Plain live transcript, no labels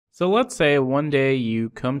So let's say one day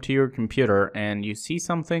you come to your computer and you see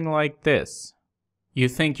something like this. You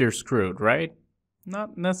think you're screwed, right?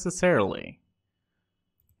 Not necessarily.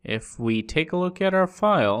 If we take a look at our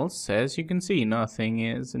files, as you can see, nothing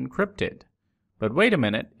is encrypted. But wait a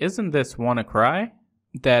minute, isn't this WannaCry?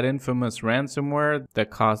 That infamous ransomware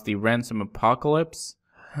that caused the ransom apocalypse?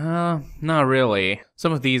 Not really.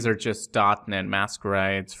 Some of these are just .NET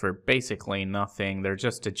masquerades for basically nothing. They're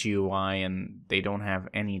just a GUI and they don't have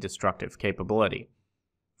any destructive capability.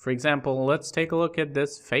 For example, let's take a look at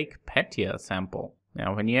this fake Petya sample.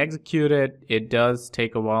 Now, when you execute it, it does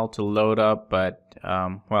take a while to load up, but,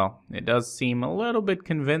 well, it does seem a little bit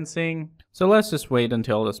convincing. So let's just wait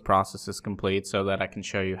until this process is complete so that I can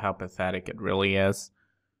show you how pathetic it really is.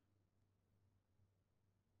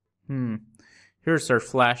 Here's our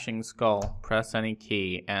flashing skull. Press any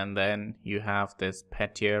key, and then you have this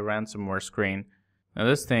Petya ransomware screen. Now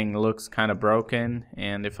this thing looks kind of broken,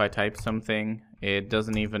 and if I type something, it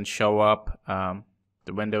doesn't even show up.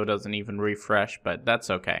 The window doesn't even refresh, but that's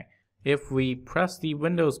okay. If we press the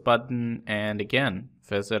Windows button and again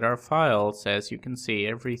visit our files, as you can see,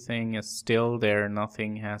 everything is still there,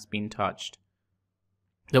 nothing has been touched.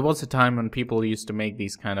 There was a time when people used to make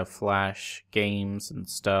these kind of flash games and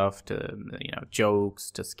stuff to, jokes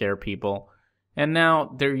to scare people. And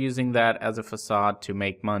now they're using that as a facade to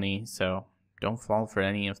make money, so don't fall for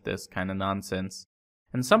any of this kind of nonsense.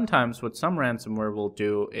 And sometimes what some ransomware will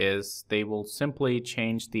do is they will simply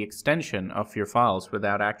change the extension of your files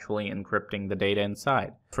without actually encrypting the data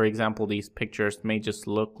inside. For example, these pictures may just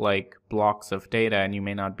look like blocks of data and you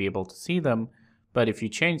may not be able to see them. But if you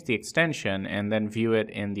change the extension and then view it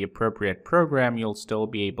in the appropriate program, you'll still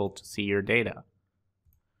be able to see your data.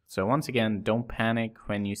 So once again, don't panic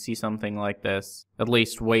when you see something like this. At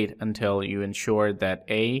least wait until you ensure that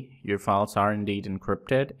A, your files are indeed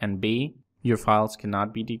encrypted, and B, your files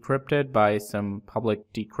cannot be decrypted by some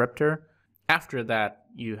public decryptor. After that,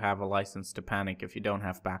 you have a license to panic if you don't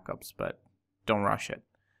have backups, but don't rush it.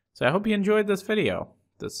 So I hope you enjoyed this video.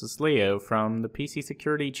 This is Leo from the PC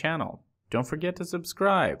Security channel. Don't forget to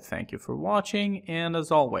subscribe. Thank you for watching, and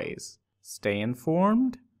as always, stay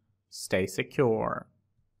informed, stay secure.